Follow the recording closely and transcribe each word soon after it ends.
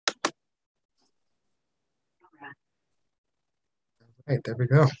Right, there we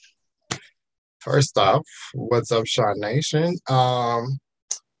go. First off, what's up, Shaw Nation? Welcome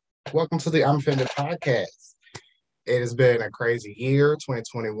to the I'm Offended podcast. It has been a crazy year.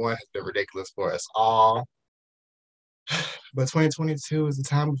 2021 has been ridiculous for us all. But 2022 is a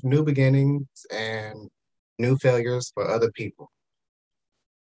time of new beginnings and new failures for other people.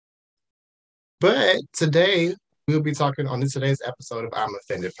 But today, we'll be talking on today's episode of I'm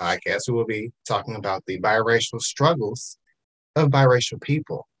Offended podcast. We will be talking about the biracial struggles of biracial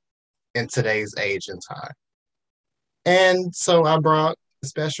people in today's age and time. And so I brought a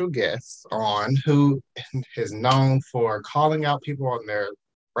special guest on who is known for calling out people on their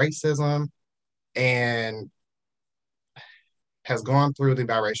racism and has gone through the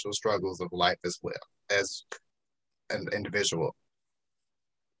biracial struggles of life as well as an individual.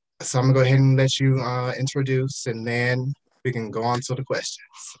 So I'm gonna go ahead and let you introduce, and then we can go on to the questions.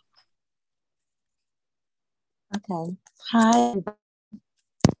 Okay. Hi,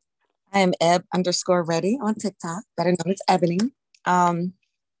 I am Eb_ready on TikTok, better known as Ebony. And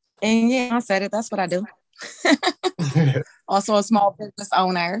yeah, I said it. That's what I do. Also a small business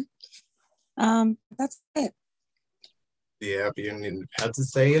owner. That's it. Yeah, but you didn't have to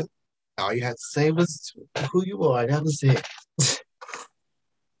say it. All you had to say was who you are. I got to say it.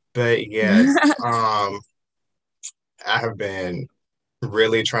 But yes, I have been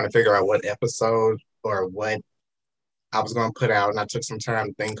really trying to figure out what episode or what I was going to put out, and I took some time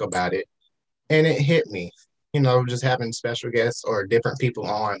to think about it, and it hit me. Just having special guests or different people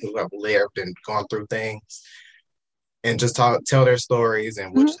on who have lived and gone through things, and just tell their stories,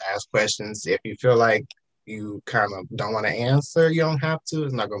 and we'll just ask questions. If you feel like you kind of don't want to answer, you don't have to.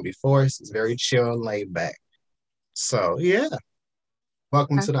 It's not going to be forced. It's very chill and laid back. So yeah,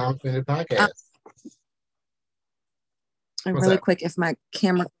 welcome to the I'm Offended podcast. And really quick, if my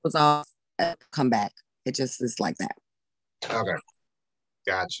camera goes off, come back. It just is like that. Okay,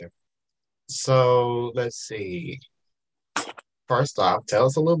 gotcha. So let's see. First off, tell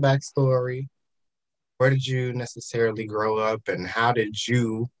us a little backstory. Where did you necessarily grow up, and how did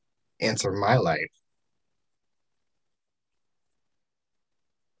you enter my life?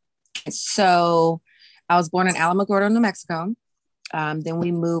 So I was born in Alamogordo, New Mexico. Then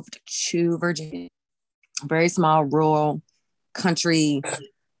we moved to Virginia, very small, rural, country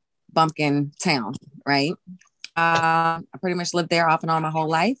bumpkin town, right? I pretty much lived there off and on my whole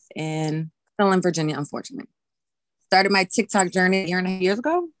life, and still in Virginia, unfortunately. Started my TikTok journey a year and a half years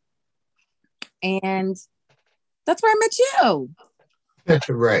ago, and that's where I met you.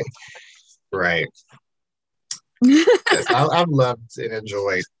 Right. Yes, I've loved and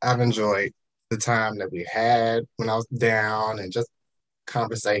I've enjoyed the time that we had when I was down, and just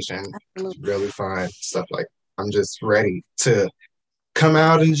conversation. It's really fun stuff. Like, I'm just ready to come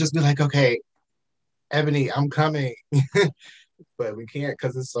out and just be like, okay, Ebony, I'm coming. But we can't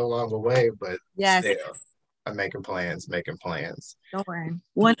because it's so long away. But yes, still, I'm making plans. Don't worry.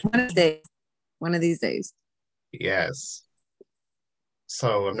 One of these days. Yes.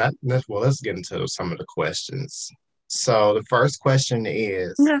 So I'm not. Well, let's get into some of the questions. So the first question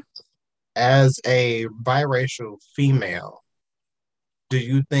is, as a biracial female, do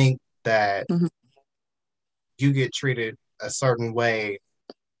you think that you get treated a certain way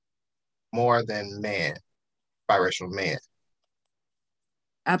more than men, biracial men?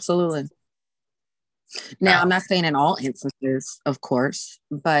 Absolutely. Now, I'm not saying in all instances, of course,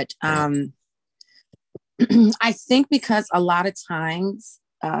 but I think because a lot of times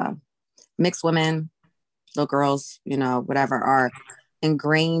mixed women, little girls, whatever, are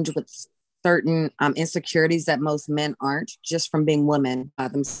ingrained with certain insecurities that most men aren't, just from being women by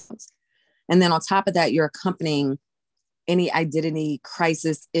themselves. And then on top of that, you're accompanying any identity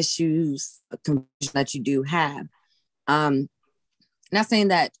crisis issues, confusion that you do have. Not saying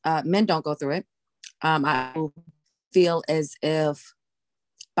that men don't go through it. I feel as if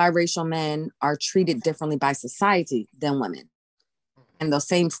biracial men are treated differently by society than women, and those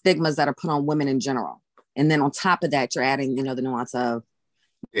same stigmas that are put on women in general. And then on top of that, you're adding, the nuance of.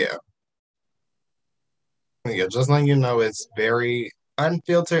 Yeah, just letting you know, it's very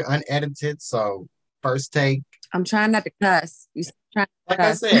unfiltered, unedited. So first take. I'm trying not to cuss.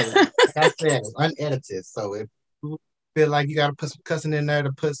 I said, it's unedited. So if you feel like you got to put some cussing in there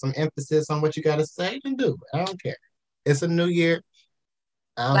to put some emphasis on what you got to say, then do it. I don't care. It's a new year.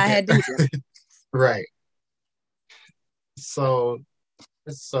 I don't care. Right. So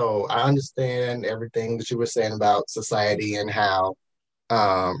I understand everything that you were saying about society and how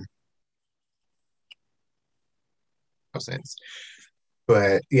no sense.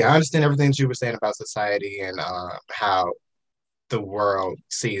 But yeah, I understand everything that you were saying about society and how the world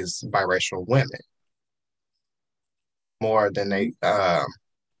sees biracial women. more than they I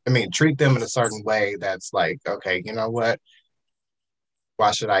mean, treat them in a certain way that's like, okay, you know what?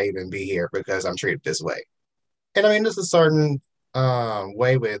 Why should I even be here because I'm treated this way? And I mean, there's a certain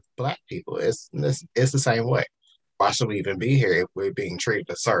way with Black people. It's the same way. Why should we even be here if we're being treated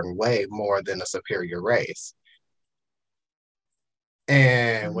a certain way more than a superior race?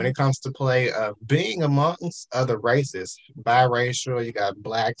 And when Mhm. it comes to play of being amongst other races, biracial, you got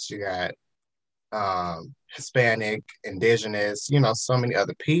blacks, you got Hispanic, indigenous, so many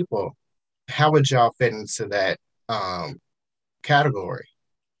other people. How would y'all fit into that um, category?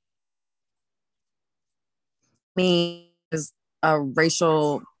 Is a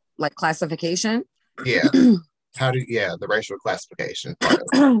racial like classification. Yeah. Yeah, the racial classification part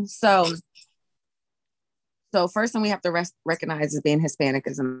of so so first thing we have to recognize is being Hispanic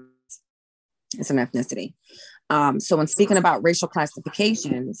is it's an ethnicity. So when speaking about racial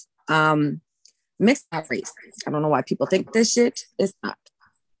classifications, mixed race. I don't know why people think this shit. It's not.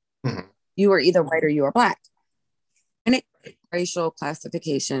 it. Mhm. You are either white or you are black. And it racial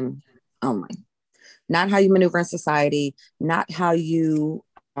classification only. Not how you maneuver in society, not how you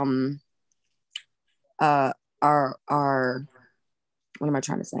uh are what am I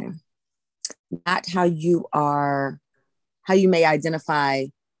trying to say? Not how you are how you may identify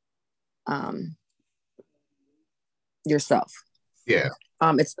um yourself. Yeah,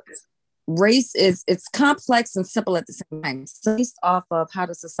 It's race is it's complex and simple at the same time. It's based off of how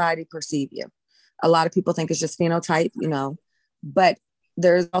does society perceive you. A lot of people think it's just phenotype, but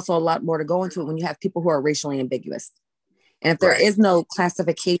there's also a lot more to go into it when you have people who are racially ambiguous. And if there right. is no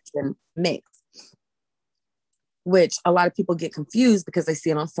classification mix, which a lot of people get confused because they see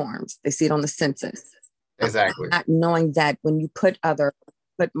it on forms, they see it on the census, Exactly. not knowing that when you put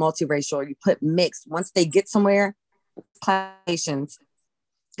multiracial, you put mixed, once they get somewhere, classifications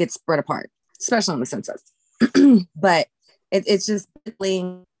get spread apart, especially on the census. But it's just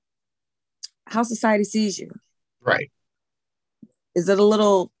how society sees you. Right. Is it a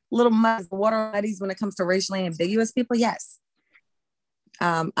little water muddies when it comes to racially ambiguous people? Yes.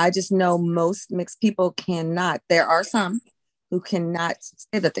 I just know most mixed people cannot. There are some who cannot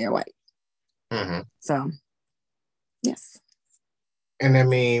say that they're white. Hmm. So, yes. And I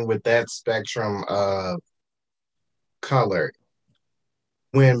mean, with that spectrum of color,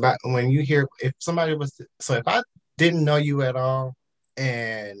 when you hear if somebody was so if I didn't know you at all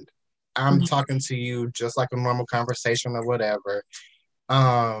and I'm Mhm. talking to you just like a normal conversation or whatever,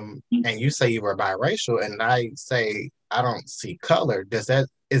 and you say you were biracial and I say I don't see color, is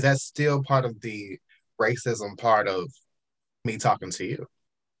that still part of the racism part of me talking to you?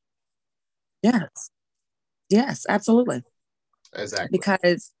 Yes. Yes, absolutely. Exactly.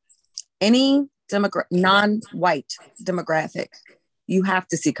 Because any non-white demographic, you have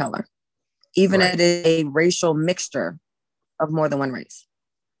to see color, even if Right. it is a racial mixture of more than one race.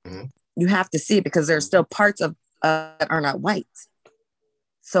 Hmm. You have to see it because there's still parts of that are not white.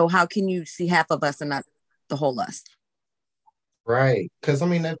 So how can you see half of us and not the whole us? Right. Because I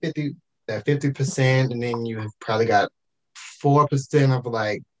mean that 50%, and then you probably got 4% of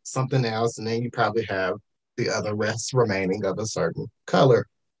like something else, and then you probably have the other rest remaining of a certain color.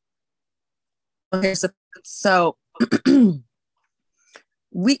 Okay, so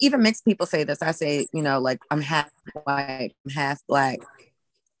we even mixed people say this. I say, like I'm half white, I'm half black.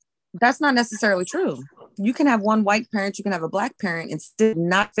 That's not necessarily true. You can have one white parent, you can have a black parent, and still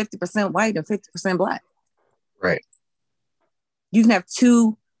not 50% white and 50% black. Right. You can have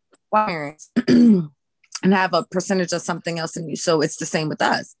two white parents and have a percentage of something else in you. So it's the same with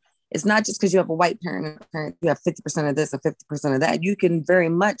us. It's not just because you have a white parent and a parent, you have 50% of this and 50% of that. You can very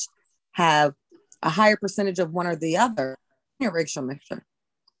much have a higher percentage of one or the other in a racial mixture.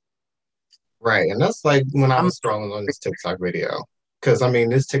 Right. And that's like when I I'm was scrolling on this TikTok video. Because I mean,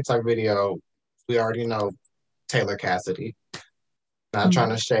 this TikTok video, we already know Taylor Cassidy. Not trying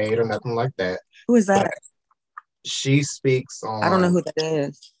to shade or nothing like that. Who is But that? she speaks I don't know on who that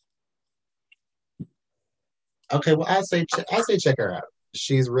is. okay, well I say check her out.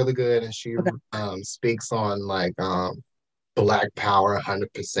 She's really good and she Okay. speaks on like Black Power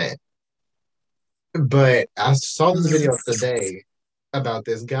 100%. But I saw this video today about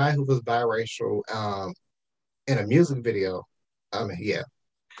this guy who was biracial in a music video. Yeah.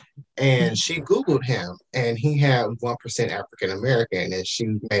 And she Googled him and he had 1% African American. And she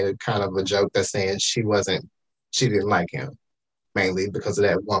made a kind of a joke that saying she didn't like him mainly because of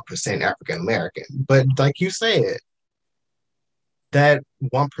that 1% African American. But like you said, that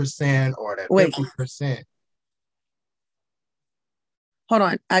 1% or that Wait, 50%, hold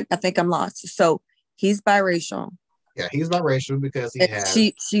on. I think I'm lost. So he's biracial. yeah, he's biracial because he has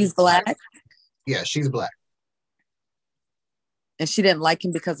She's like, black. yeah, she's black. And she didn't like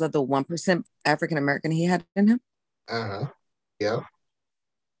him because of the 1% African American he had in him. Uh-huh. Yep.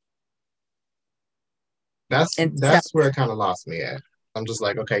 And That's where it kind of lost me at. I'm just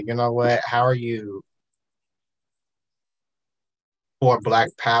like, okay, you know what? How are you for Black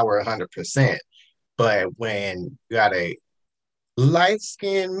Power 100%? But when you got a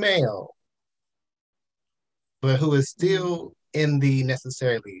light-skinned male, but who is still in the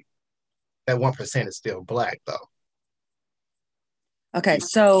necessarily that 1% is still Black though. okay,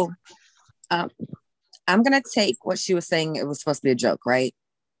 so um, I'm gonna take what she was saying. It was supposed to be a joke, right?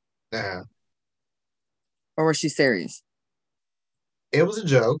 Uh, Or was she serious? it was a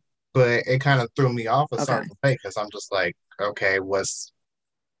joke, but it kind of threw me off a Okay. certain way because I'm just like, okay, what's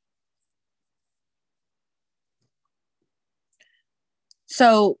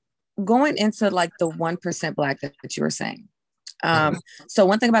So going into like the 1% Black that you were saying. mhm, So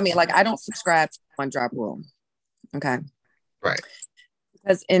one thing about me, like I don't subscribe to one drop rule. Okay. right,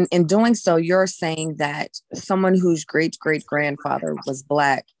 Because in doing so, you're saying that someone whose great great grandfather was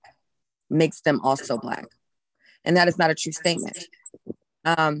Black makes them also Black. And that is not a true statement.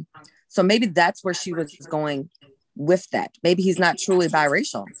 Um, so maybe that's where she was going with that. Maybe he's not truly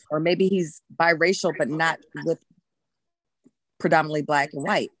biracial, or maybe he's biracial, but not with predominantly Black and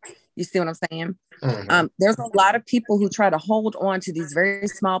white. You see what I'm saying? mhm. There's a lot of people who try to hold on to these very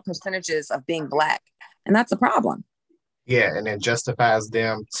small percentages of being Black, and that's a problem. Yeah, and it justifies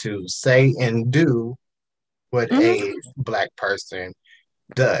them to say and do what Mhm. a Black person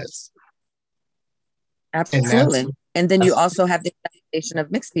does. And Absolutely. And then you that's also have the foundation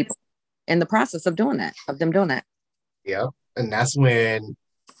of mixed people in the process of doing that, of them doing that. yeah. And that's when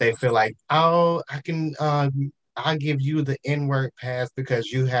they feel like, oh, I'll give you the N-word pass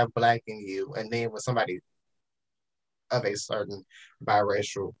because you have Black in you. And then when somebody of a certain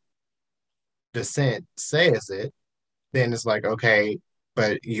biracial descent says it, then it's like, okay,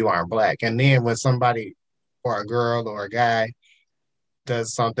 but you aren't Black. And then when somebody or a girl or a guy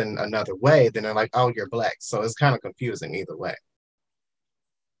does something another way, then they're like, oh, you're Black. So it's kind of confusing either way.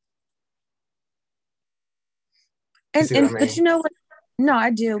 You see what I And but mean? you know what? No,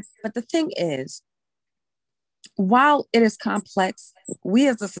 I do. But the thing is, while it is complex, we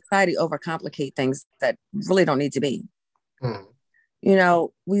as a society overcomplicate things that really don't need to be. Hmm. You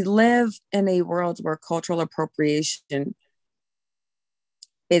know, we live in a world where cultural appropriation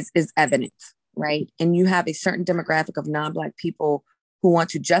is evident, right? And you have a certain demographic of non-Black people who want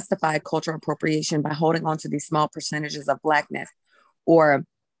to justify cultural appropriation by holding on to these small percentages of Blackness or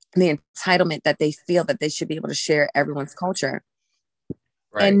the entitlement that they feel that they should be able to share everyone's culture,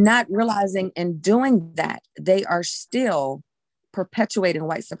 Right. and not realizing in doing that they are still perpetuating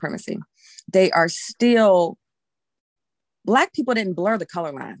white supremacy. They are still Black people didn't blur the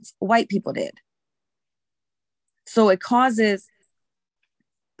color lines, white people did. So it causes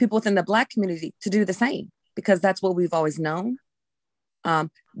people within the Black community to do the same because that's what we've always known.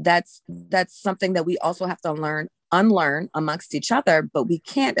 That's something that we also have to unlearn amongst each other, but we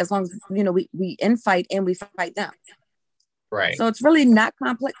can't as long as we infight and we fight them. Right. So it's really not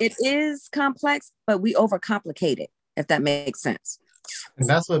complex. It is complex, but we overcomplicate it, if that makes sense. And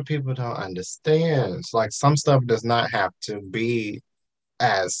that's what people don't understand. It's like some stuff does not have to be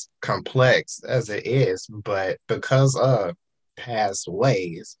as complex as it is, but because of past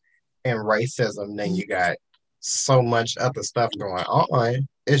ways and racism, then you got so much other stuff going on.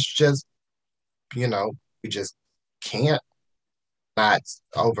 It's just, you just can't not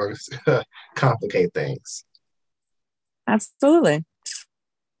over complicate things. Absolutely.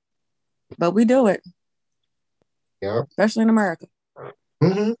 But we do it, Yeah. especially in America.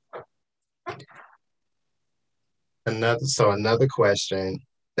 Hmm. Another question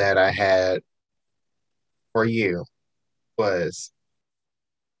that I had for you was,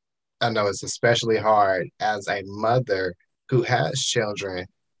 I know it's especially hard as a mother who has children.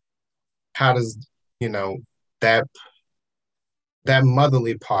 How does, you know, that that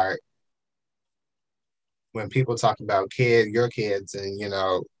motherly part when people talk about your kids and,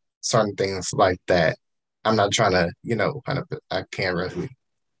 certain things like that. I'm not trying to, I can't really.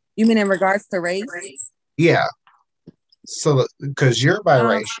 You mean in regards to race? Yeah. So, because you're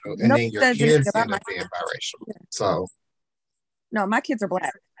biracial and Nobody then your says anything kids about end my up being biracial. kids. So, No, my kids are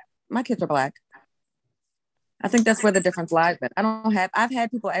Black. My kids are Black. I think that's where the difference lies. But I've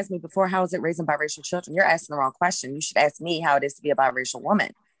had people ask me before, how is it raising biracial children? You're asking the wrong question. You should ask me how it is to be a biracial woman,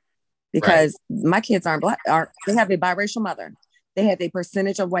 right, because my kids aren't Black. They have a biracial mother. They have a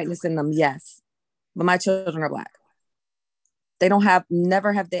percentage of whiteness in them, yes, but my children are Black. They don't have,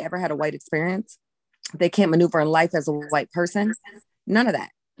 never have they ever had a white experience. They can't maneuver in life as a white person. None of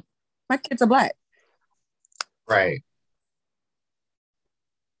that. My kids are Black. right.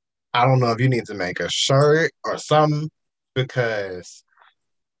 I don't know if you need to make a shirt or something because,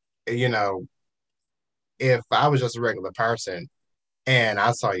 you know, if I was just a regular person and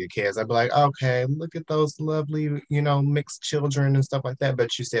I saw your kids, I'd be like, okay, look at those lovely, mixed children and stuff like that.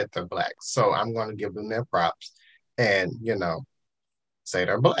 But you said they're black. So I'm going to give them their props and, say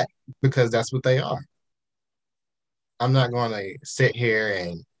they're black because that's what they are. I'm not going to sit here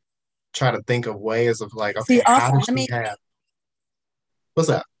and try to think of ways of like, See, okay, how also, does she have, what's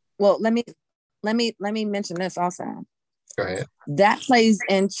up? well, let me mention this also. Go ahead. That plays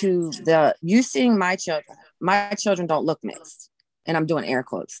into you seeing my children. My children don't look mixed, and I'm doing air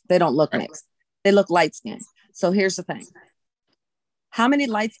quotes. They don't look Right. mixed. They look light skinned. So here's the thing: how many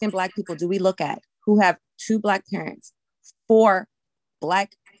light skinned black people do we look at who have two black parents, four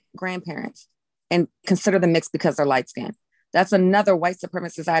black grandparents, and consider them mixed because they're light skinned? That's another white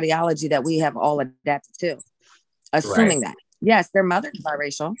supremacist ideology that we have all adapted to, Right. assuming that yes, their mother is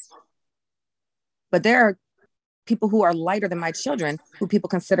biracial, but there are people who are lighter than my children who people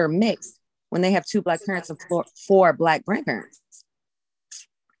consider mixed when they have two black parents and four black grandparents.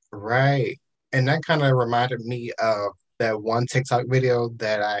 Right. And that kind of reminded me of that one TikTok video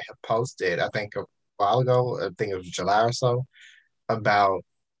that I have posted, I think a while ago, I think it was July or so, about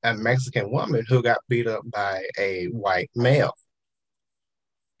a Mexican woman who got beat up by a white male.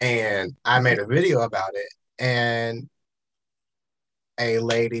 And I made a video about it, and a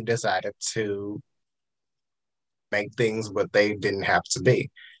lady decided to make things what they didn't have to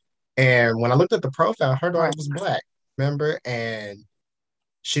be. And when I looked at the profile, her daughter Right. was black, remember? And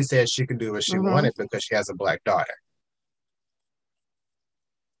she said she could do what she Mm-hmm. wanted because she has a black daughter.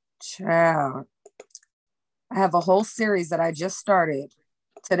 Child. I have a whole series that I just started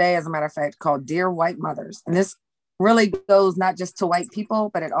today, as a matter of fact, called Dear White Mothers. And this really goes not just to white people,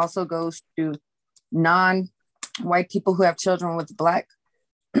 but it also goes to non-white people who have children with black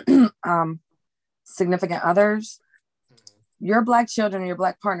um, significant others. Your black children and your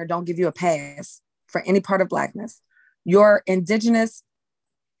black partner don't give you a pass for any part of blackness. Your indigenous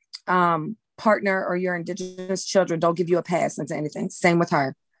partner or your indigenous children don't give you a pass into anything. Same with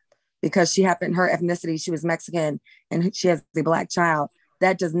her, because her ethnicity, she was Mexican and she has a black child.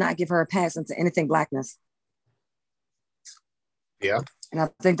 That does not give her a pass into anything blackness. Yeah. And I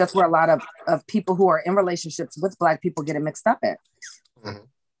think that's where a lot of people who are in relationships with black people get it mixed up at. Mm-hmm.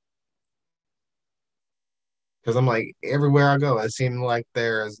 Because I'm like, everywhere I go, it seems like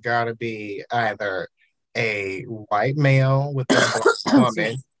there's got to be either a white male with a black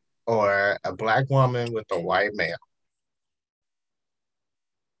woman or a black woman with a white male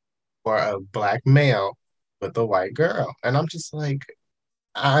or a black male with a white girl. And I'm just like,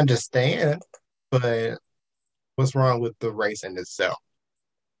 I understand, but what's wrong with the race in itself?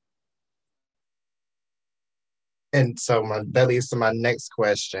 And so that leads to my next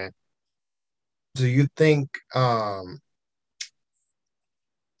question. Do you think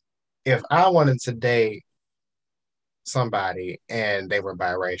if I wanted to date somebody and they were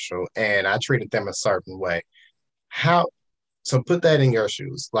biracial and I treated them a certain way, how so put that in your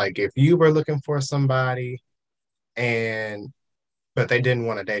shoes. Like if you were looking for somebody and but they didn't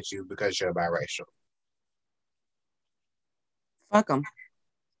want to date you because you're biracial. Fuck them.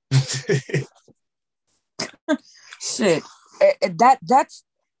 Shit. That's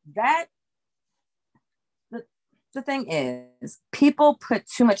that. The thing is, people put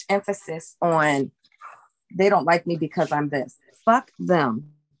too much emphasis on they don't like me because I'm this. Fuck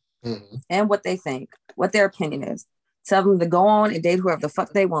them Mm-hmm. and what they think, what their opinion is. Tell them to go on and date whoever the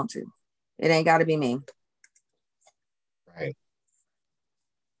fuck they want to. It ain't got to be me. Right.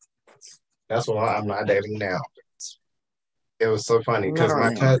 That's why I'm not dating now. It was so funny because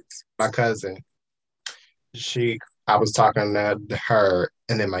Literally. my cousin, I was talking to her,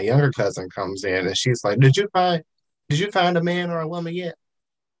 and then my younger cousin comes in, and she's like, did you find a man or a woman yet?"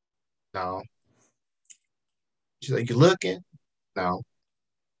 No. She's like, "You looking?" No.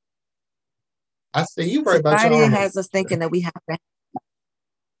 I said, "You worry about your Society own." has us thinking that we have to,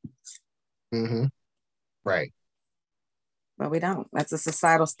 Mm-hmm. Right. but we don't. That's a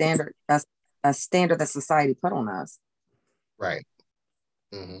societal standard. That's a standard that society put on us. Right.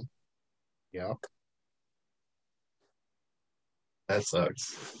 Mm-hmm. Yeah. That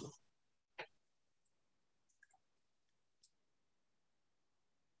sucks.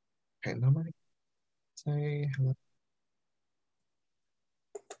 Can nobody say hello?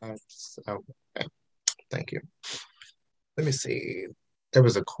 Oh, okay. Thank you. Let me see. There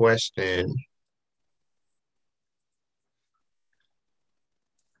was a question.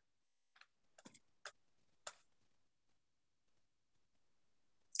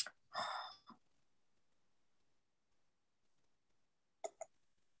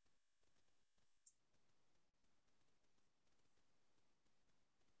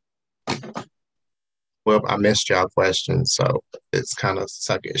 Well, I missed y'all question, so it's kind of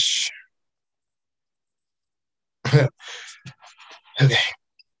suckish. Okay.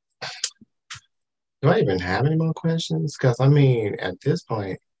 Do I even have any more questions? Because I mean, at this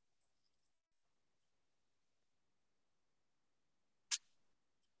point,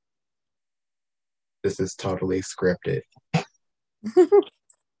 this is totally scripted.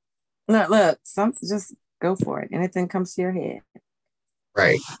 Look, some just go for it. Anything comes to your head.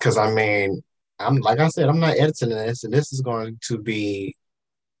 Right. Because I mean, I'm like I said, I'm not editing this, and this is going to be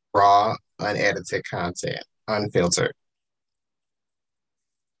raw, unedited content, unfiltered.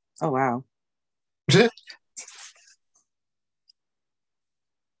 Oh wow. The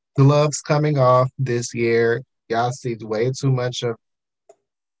love's coming off this year. Y'all see way too much of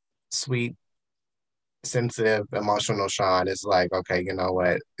sweet, sensitive, emotional Sean. It's like, okay, you know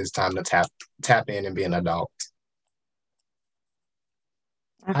what? It's time to tap in and be an adult.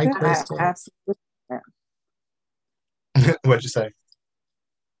 Hi, I Crystal. absolutely. What'd you say?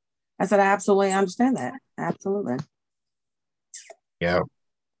 I said I absolutely understand that. Absolutely. Yeah.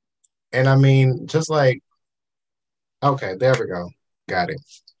 And I mean, just like, okay, there we go. Got it.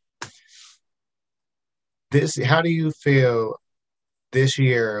 How do you feel this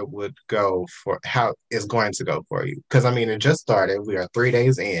year would go for how it's going to go for you? Because I mean, it just started. We are 3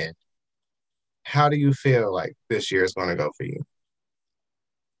 days in. How do you feel like this year is going to go for you?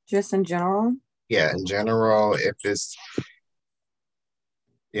 Just in general, Yeah, in general, if it's,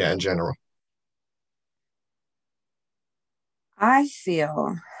 yeah, in general. I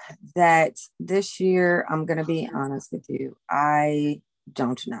feel that this year, I'm going to be honest with you. I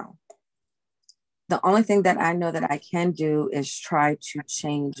don't know. The only thing that I know that I can do is try to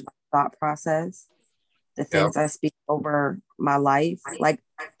change my thought process, the Yep. things I speak over my life. Like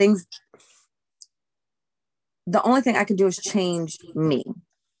things, the only thing I can do is change me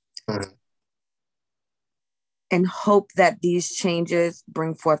Mhm. and hope that these changes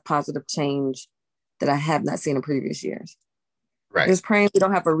bring forth positive change that I have not seen in previous years. Right. Just praying we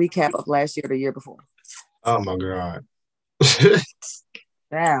don't have a recap of last year or the year before. Oh my God.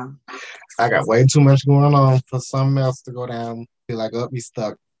 Yeah. I got way too much going on for something else to go down. Be like, oh, we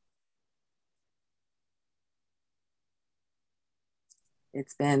stuck.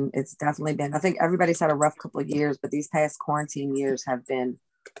 It's definitely been, I think everybody's had a rough couple of years, but these past quarantine years have been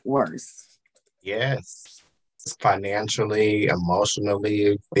worse. Yes. Financially, emotionally,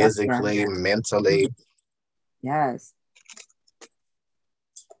 Yeah. physically, mentally. Yes,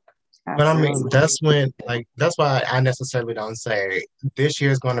 But I mean, absolutely. that's why I necessarily don't say this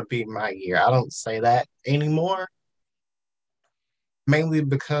year is going to be my year. I don't say that anymore, mainly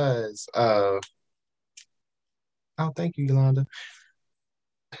because of, oh, thank you, Yolanda.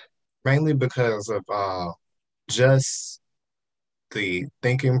 Mainly because of just the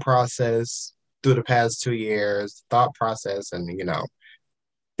thinking process through the past 2 years, thought process, and,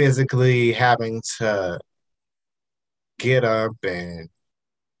 physically having to get up and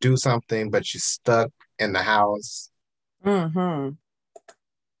do something, but you're stuck in the house. Mm-hmm.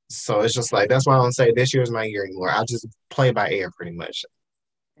 So it's just like, that's why I don't say this year's my year anymore. I just play by ear pretty much.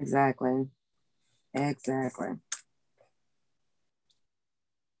 Exactly. Exactly.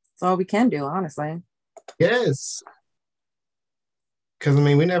 That's all we can do, honestly. Yes. Because I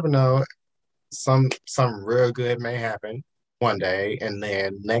mean, we never know. Some real good may happen one day, and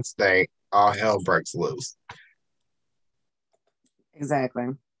then next day, all hell breaks loose. Exactly.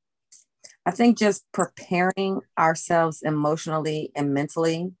 I think just preparing ourselves emotionally and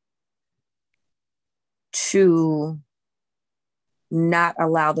mentally to not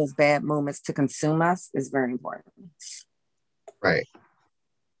allow those bad moments to consume us is very important. Right.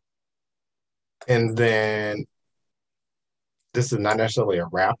 And then this is not necessarily a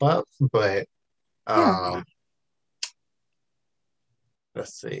wrap up, but Yeah. um,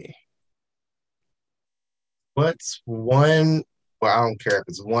 let's see. What's one, well, I don't care if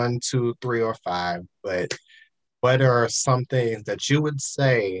it's one, two, three, or five, but what are some things that you would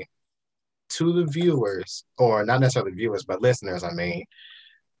say to the viewers, or not necessarily viewers, but listeners, I mean,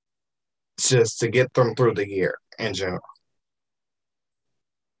 just to get them through the year in general?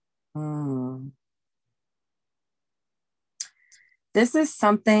 Mm. This is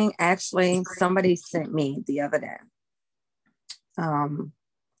something actually somebody sent me the other day. Um,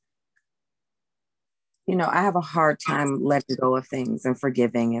 I have a hard time letting go of things and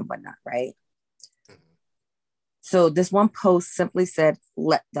forgiving and whatnot, right? So this one post simply said,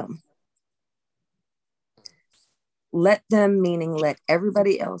 let them. Let them, meaning let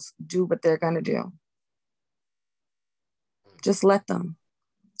everybody else do what they're going to do. Just let them.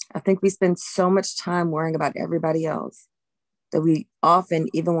 I think we spend so much time worrying about everybody else that we often,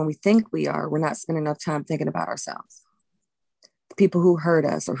 even when we think we are, we're not spending enough time thinking about ourselves. The people who hurt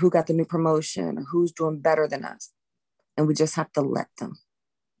us or who got the new promotion or who's doing better than us. And we just have to let them.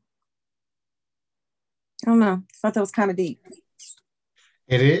 I don't know. I thought that was kind of deep.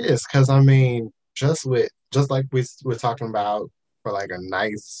 It is, because I mean, just like we were talking about for like a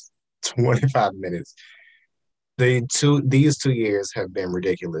nice 25 minutes, these 2 years have been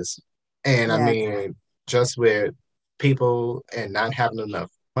ridiculous. And I Yeah. mean, just with people and not having enough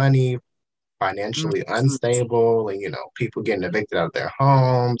money, financially Mm-hmm. unstable, and people getting evicted out of their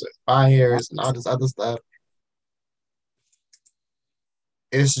homes and fires and all this other stuff.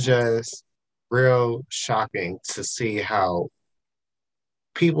 It's just real shocking to see how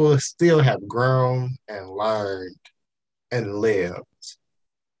people still have grown and learned and lived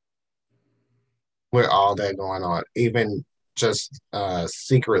with all that going on, even just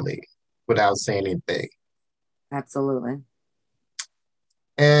secretly without saying anything. Absolutely.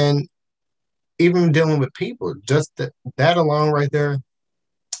 And even dealing with people, just that alone right there,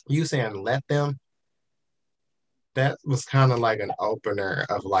 you saying let them, that was kind of like an opener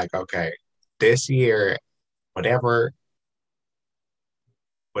of like, okay, this year, whatever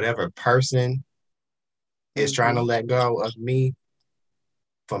person is trying to Mm-hmm. let go of me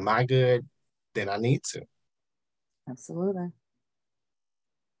for my good, then I need to. Absolutely.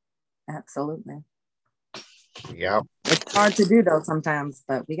 Absolutely. Yep. It's hard to do though sometimes,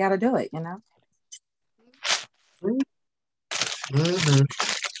 but we got to do it, you know? Mm-hmm.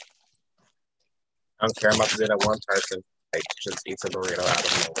 I don't care. I'm about to do that one person like just eats a burrito out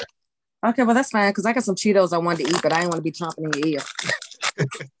of nowhere. Okay, well, that's fine because I got some Cheetos I wanted to eat, but I didn't want to be chomping in your ear.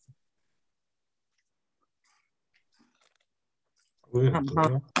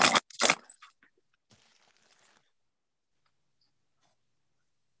 Yeah.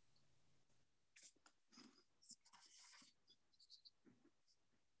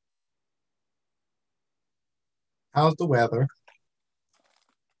 How's the weather?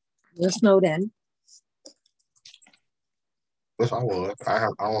 We're snowed in. If I would, I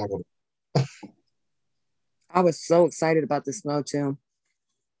want to go. I was so excited about the snow too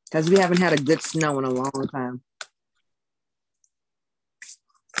because we haven't had a good snow in a long time.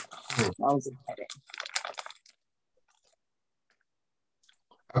 Hmm. I was excited.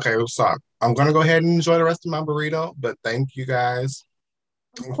 Okay, so I'm gonna go ahead and enjoy the rest of my burrito, but thank you guys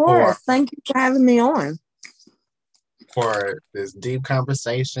Of for course. Thank you for having me on. this deep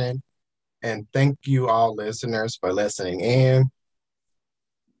conversation, and thank you all listeners for listening in.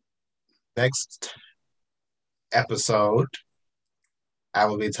 Next episode, I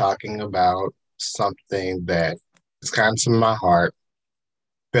will be talking about something that is kind to my heart,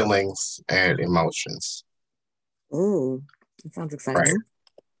 feelings and emotions. Ooh, that sounds Right. exciting.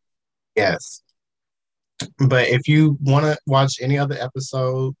 Yes. But if you want to watch any other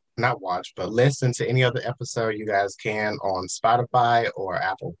episode, not watch, but listen to any other episode, you guys can on Spotify or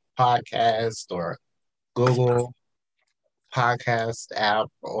Apple Podcast or Google Podcast app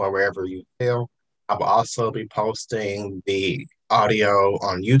or wherever you feel. I will also be posting the audio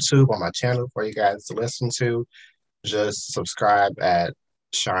on YouTube on my channel for you guys to listen to. Just subscribe at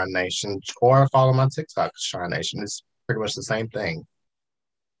Shine Nation or follow my TikTok, Shine Nation. It's pretty much the same thing.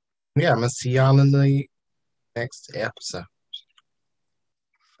 Yeah, I'm gonna see y'all in the next episode.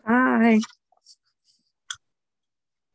 Bye.